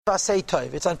Say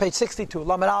Tov. It's on page 62.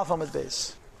 Lamed Aleph Amud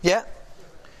Beis. Yeah?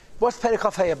 What's Perek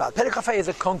Kaf Hei about? Perek Kaf Hei is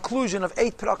a conclusion of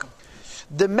 8 Perakim.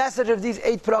 The message of these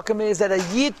 8 Perakim is that a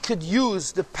Yid could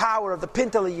use the power of the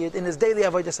Pintel Yid in his daily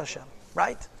Avodas Hashem.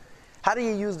 Right? How do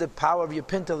you use the power of your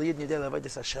Pintel Yid in your daily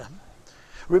Avodas Hashem?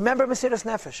 Remember Mesiras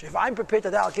Nefesh. If I'm prepared to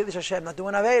die, I'll Kiddush Hashem, not do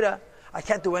an Aveda, I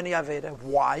can't do any Aveda.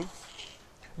 Why?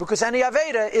 Because any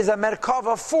Aveda is a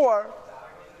Merkava for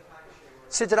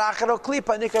Says the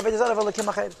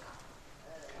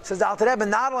Alter Rebbe,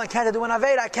 not only can't I do an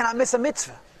Aveda, I cannot miss a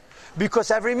mitzvah.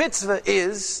 Because every mitzvah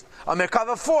is a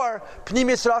Merkava for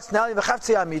Pnimis Ratzneli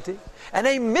V'chavtzi Amiti. And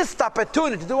a missed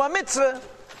opportunity to do a mitzvah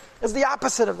is the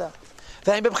opposite of that.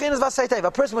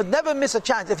 A person would never miss a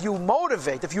chance if you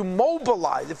motivate, if you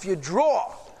mobilize, if you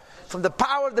draw from the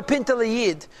power of the Pintel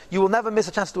Yid, you will never miss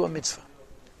a chance to do a mitzvah.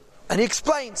 And he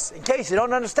explains, in case you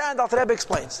don't understand, Alter Rebbe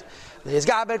explains. There's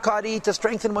Gaber Kari to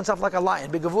strengthen oneself like a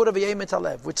lion,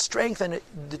 with strength and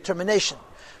determination,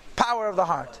 power of the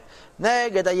heart.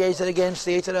 Neged against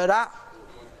the Yetzer Hara.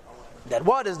 That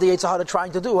what is the Yetzer Hara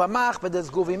trying to do? Hamach, but this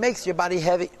guvi makes your body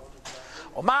heavy.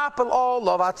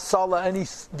 And he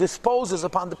disposes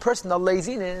upon the person of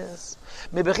laziness.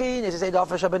 The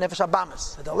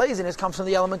laziness comes from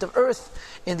the element of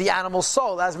earth in the animal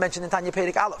soul, as mentioned in Tanya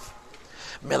Perek Aleph.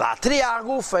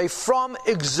 From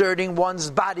exerting one's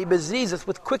body bezizas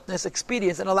with quickness,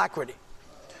 expedience, and alacrity.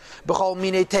 In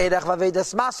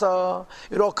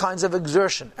all kinds of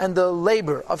exertion and the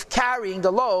labor of carrying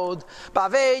the load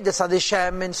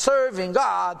in serving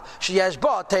God,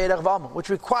 which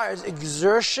requires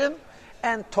exertion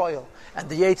and toil. And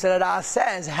the Yetzer Hara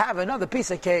says, have another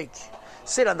piece of cake.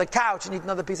 Sit on the couch and eat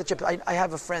another piece of chips. I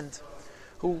have a friend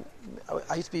who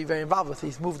I used to be very involved with.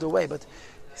 He's moved away, but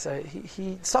so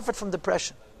he suffered from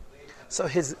depression. So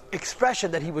his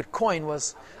expression that he would coin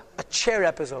was a chair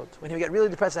episode. When he would get really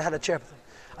depressed, I had a chair episode.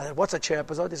 I said, what's a chair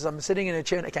episode? He says, I'm sitting in a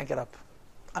chair and I can't get up.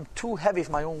 I'm too heavy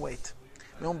for my own weight,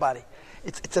 my own body.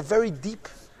 It's a very deep,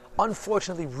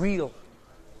 unfortunately real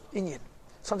inyan.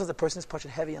 Sometimes the person is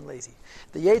pushing heavy and lazy.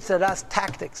 The Yetzer Hara's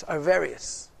tactics are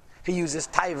various. He uses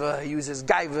taiva, he uses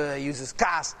gaiva, he uses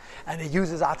kas, and he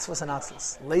uses atzvus and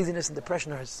atzvus. Laziness and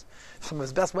depression are some of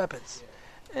his best weapons.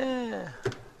 Hit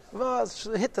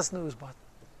the snooze button.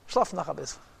 Schlaf noch a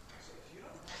bisschen.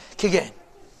 Kigain.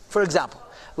 For example,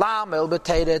 lamel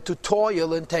beteda, to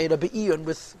toil and teda be'ion,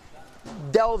 with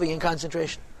delving in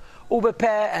concentration.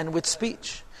 Ubepeh, and with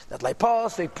speech. That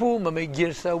leipos, leipum,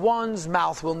 amegirsa, one's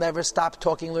mouth will never stop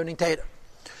talking, learning teda.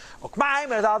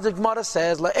 Okmaim, as the Gemara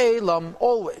says, le'elam,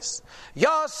 always.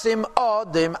 Yasim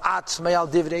odim atzmei al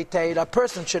divrei teda. A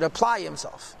person should apply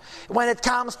himself. When it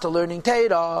comes to learning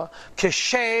teda,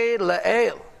 kesher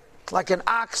le'el, like an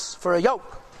ox for a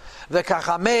yoke.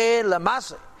 V'kachameh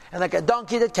le'maseh, and like a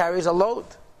donkey that carries a load.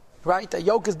 Right? A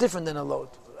yoke is different than a load.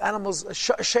 Animals,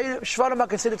 shvarim are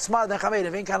considered smarter than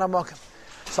chamedim.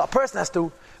 So a person has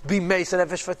to be meis and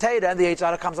nefesh for teda, and the Yetzer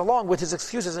Hara comes along with his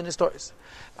excuses and his stories.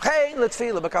 That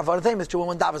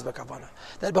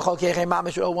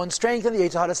one's strength, and the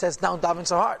Yetzer Hara says, don't daven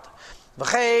so hard. In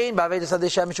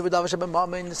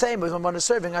the same way when one is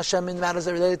serving Hashem in matters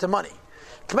that are related to money.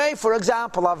 For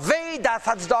example,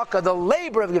 the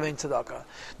labor of giving tzedakah,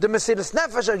 the Mesiras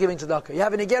Nefesh of giving tzedakah. You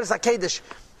have an Igeres HaKedesh.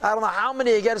 I don't know how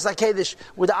many Igeres HaKedesh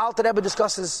where the Alter Rebbe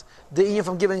discusses the iyum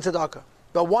from giving tzedakah.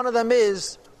 But one of them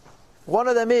is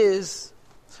V'haya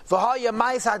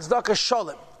Mais HaTzedakah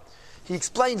Sholem. He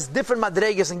explains different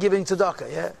madregas in giving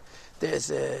tzedakah. Yeah,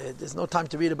 there's no time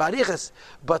to read about Iches,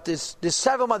 but there's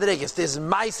several madregas. There's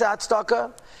Mais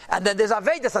HaTzedakah, and then there's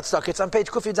Avedas HaTzedakah. It's on page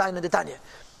Kufid Zayin in the Tanya.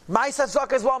 Mais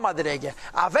HaTzedakah is one madrega.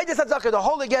 Avedas HaTzedakah, the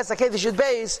whole Igeres HaKedesh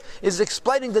base, is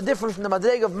explaining the difference from the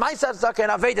madrega of Mais HaTzedakah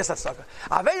and Avedas HaTzedakah.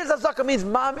 Avedas HaTzedakah means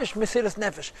mamish mesiras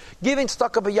nefesh, giving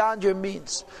tzedakah beyond your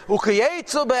means.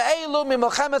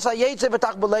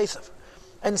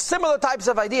 And similar types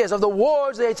of ideas of the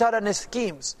wars, the Yetzer Hara and his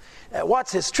schemes.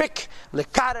 What's his trick?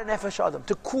 Lekara nefesh adam,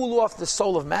 to cool off the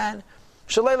soul of man.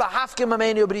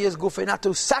 Not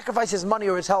to sacrifice his money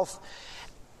or his health,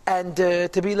 and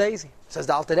to be lazy. Says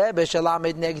the Alter Rebbe,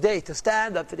 Shalamed Negdei, to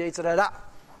stand up to the Yetzer Hara.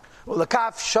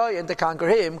 Ulakaf shoy, and to conquer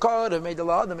him. Kodev made the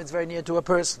law, it's very near to a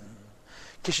person.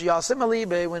 Kishiyasim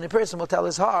alibe, when a person will tell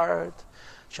his heart,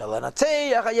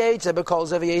 Shalanatei achayetze,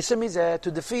 because of Yesim is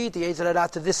to defeat the Yetzer Hara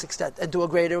to this extent, and to a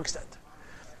greater extent.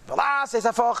 V'las es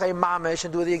afoche mamish,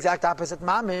 and do the exact opposite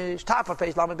mamish. Top of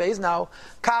page Lamed Beis now.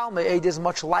 Kalme, it is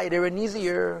much lighter and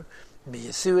easier. From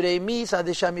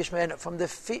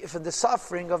the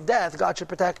suffering of death, God should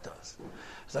protect us.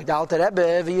 It's like the Alter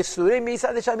Rebbe, and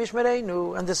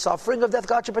the suffering of death,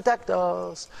 God should protect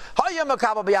us.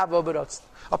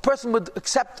 A person would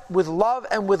accept with love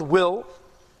and with will,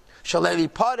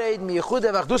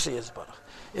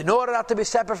 in order not to be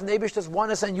separate from the Eibishter's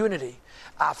oneness and unity,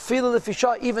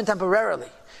 even temporarily,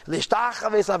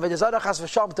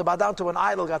 to bow down to an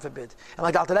idol, God forbid. And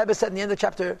like Alter Rebbe said in the end of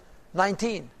chapter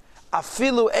 19,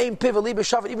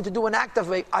 even to do an act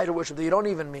of idol worship that you don't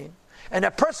even mean. And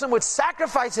a person would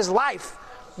sacrifice his life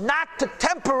not to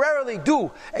temporarily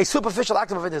do a superficial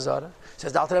act of avodah zarah.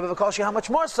 Says the Alter Rebbe, how much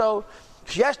more so?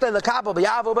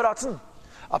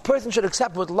 A person should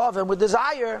accept with love and with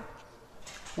desire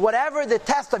whatever the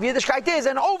test of Yiddishkeit is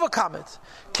and overcome it.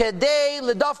 To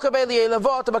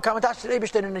become attached to the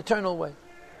Eibishter in an eternal way.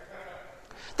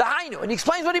 The Hainu, and he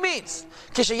explains what he means.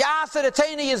 When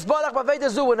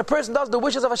a person does the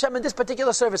wishes of Hashem in this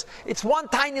particular service, it's one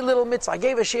tiny little mitzvah. I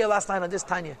gave a shiur last night on this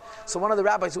tanya. So one of the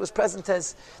rabbis who was present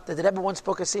says that the Rebbe once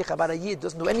spoke a sikh about a Yid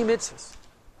doesn't do any mitzvahs.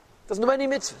 Doesn't do any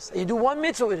mitzvahs. And you do one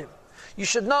mitzvah with him. You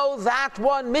should know that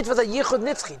one mitzvah is a yichud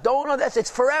nitzchi. Don't know that. It's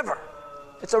forever.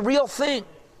 It's a real thing.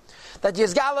 That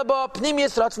Yizgalaba,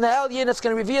 Pnimius, Ratzna Elyin, it's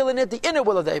going to reveal in it the inner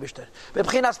will of the Eibishter.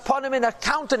 Bebchinas Ponim in a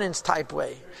countenance type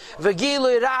way.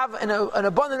 Vegilu Rav, an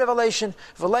abundant revelation.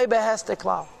 V'lei beheste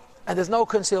klal. And there's no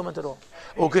concealment at all.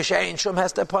 Ukeshein Shum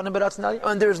heste Ponim beratzna Elyin.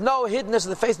 And there's no hiddenness of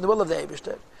the face and the will of the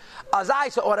Eibishter.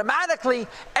 So automatically,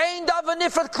 Ein Davar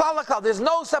Nifrat Klal HaKlal. There's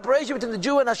no separation between the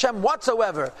Jew and Hashem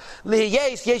whatsoever.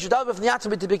 Lihiyes Yeshu Davar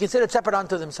V'nyatzim to be considered separate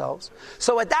unto themselves.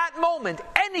 So at that moment,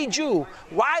 any Jew,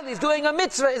 while he's doing a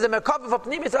mitzvah, is a merkava for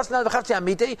Pnimis Rasnal V'chavtzi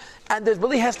Amiti, and there's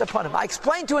B'li Hest upon him. I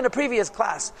explained to you in a previous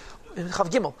class, in Chav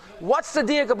Gimel, what's the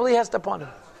diak of B'li Hest upon him?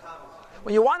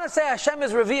 When you want to say Hashem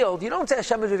is revealed, you don't say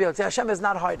Hashem is revealed, you say Hashem is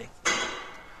not hiding.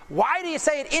 Why do you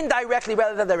say it indirectly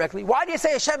rather than directly? Why do you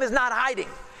say Hashem is not hiding,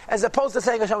 as opposed to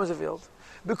saying Hashem is revealed?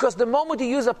 Because the moment you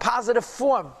use a positive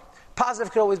form,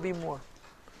 positive can always be more.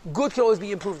 Good can always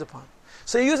be improved upon.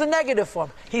 So you use a negative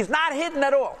form. He's not hidden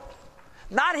at all.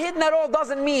 Not hidden at all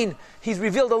doesn't mean he's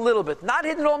revealed a little bit. Not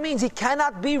hidden at all means he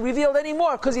cannot be revealed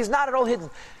anymore because he's not at all hidden.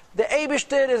 The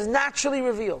Eibishter is naturally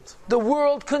revealed. The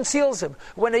world conceals him.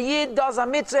 When a Yid does a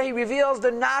mitzvah, he reveals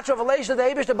the natural revelation of the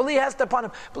Eibishter. B'li hest upon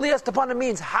him. B'li hest upon him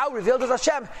means how revealed is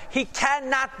Hashem. He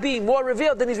cannot be more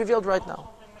revealed than he's revealed right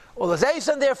now.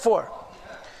 And therefore,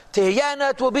 Tehiyana,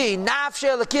 it will be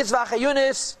Nafshe L'kitz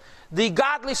V'achayunis, the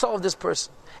godly soul of this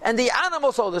person, and the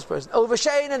animal soul of this person.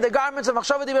 Ulv'shein, and the garments of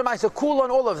Machshava Dibur Ma'aseh, cool on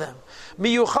all of them.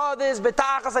 Miyuchadis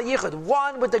B'tachas HaYichud,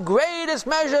 one with the greatest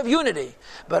measure of unity.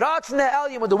 B'ratzne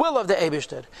Elyon, with the will of the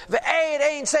Eibishter. V'eid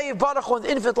Ein Seiv Baruch Hu,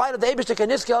 the infinite light of the Eibishter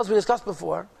Keniske, as we discussed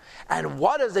before. And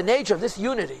what is the nature of this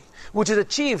unity, which is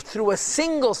achieved through a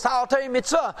single solitary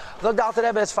mitzvah? Look, the Alter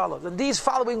Rebbe as follows. And these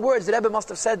following words, the Rebbe must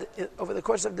have said over the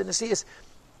course of the Nesius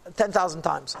 10,000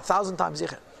 times, 1,000 times.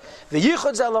 The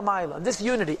Yichud Zelamayla, and this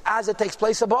unity, as it takes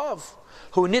place above,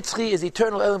 who Nitzchi is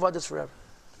eternal, Elam Vadas forever.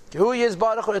 Who is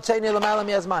Baruch Hu Etzeini L'mayla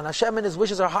Mi'azman. Hashem and His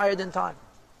wishes are higher than time.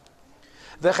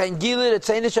 V'chein Gilir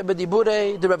Etzeini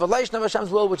Shebedibure, the revelation of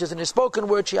Hashem's will, which is in His spoken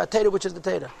word, Shiatera, which is the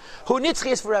Teda. Who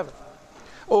Nitzchi is forever.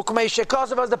 Ukmei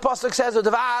Shekosov, as the Pasuk says,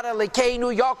 Udvara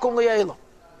Lekeinu Yakum Li'elam.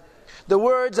 The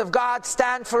words of God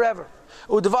stand forever.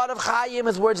 Udvar of Chayim,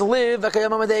 his words live,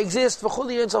 they exist,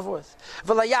 and so forth.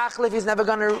 V'layachlif, he's never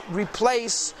going to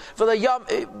replace.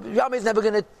 V'layam, he's never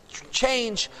going to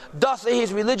change. Dathi,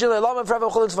 his religion, forever,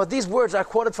 and so forth. These words are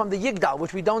quoted from the Yigdal,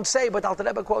 which we don't say, but Alter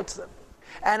Rebbe quotes them.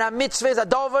 And a mitzvah is a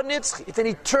davar nitzchi. It's an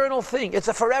eternal thing. It's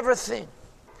a forever thing.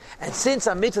 And since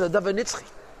a mitzvah is a davar nitzchi,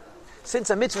 since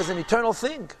a mitzvah is an eternal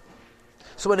thing,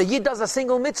 so when a Yid does a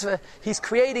single mitzvah, he's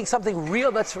creating something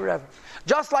real that's forever.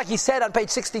 Just like he said on page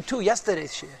 62,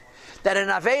 yesterday's shir, that an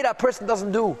Aveda a person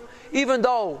doesn't do, even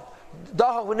though,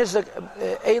 why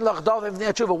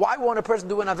won't a person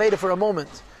do an Aveda for a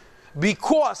moment?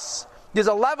 Because there's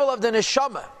a level of the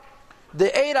neshama,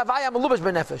 the Eid Avaya Melubash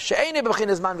Benefesh, She'eni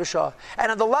B'chinas Man V'Shah,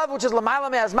 and on the level which is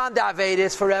L'mayla Me'azman, the Aveda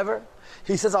is forever.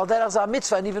 He says, Al derech a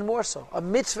mitzvah, and even more so. A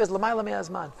mitzvah is l'mayla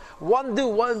me'azman. One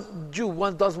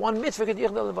Jew does one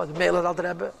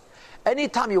mitzvah.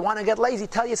 Anytime you want to get lazy,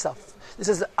 tell yourself, this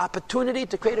is an opportunity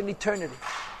to create an eternity,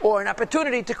 or an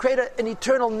opportunity to create an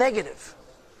eternal negative.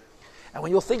 And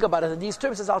when you'll think about it in these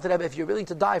terms, says Alter Rebbe, if you're willing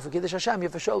to die for Kiddush Hashem,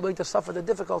 you're for sure willing to suffer the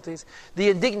difficulties, the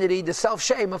indignity, the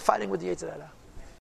self-shame of fighting with the Yetzer Hara.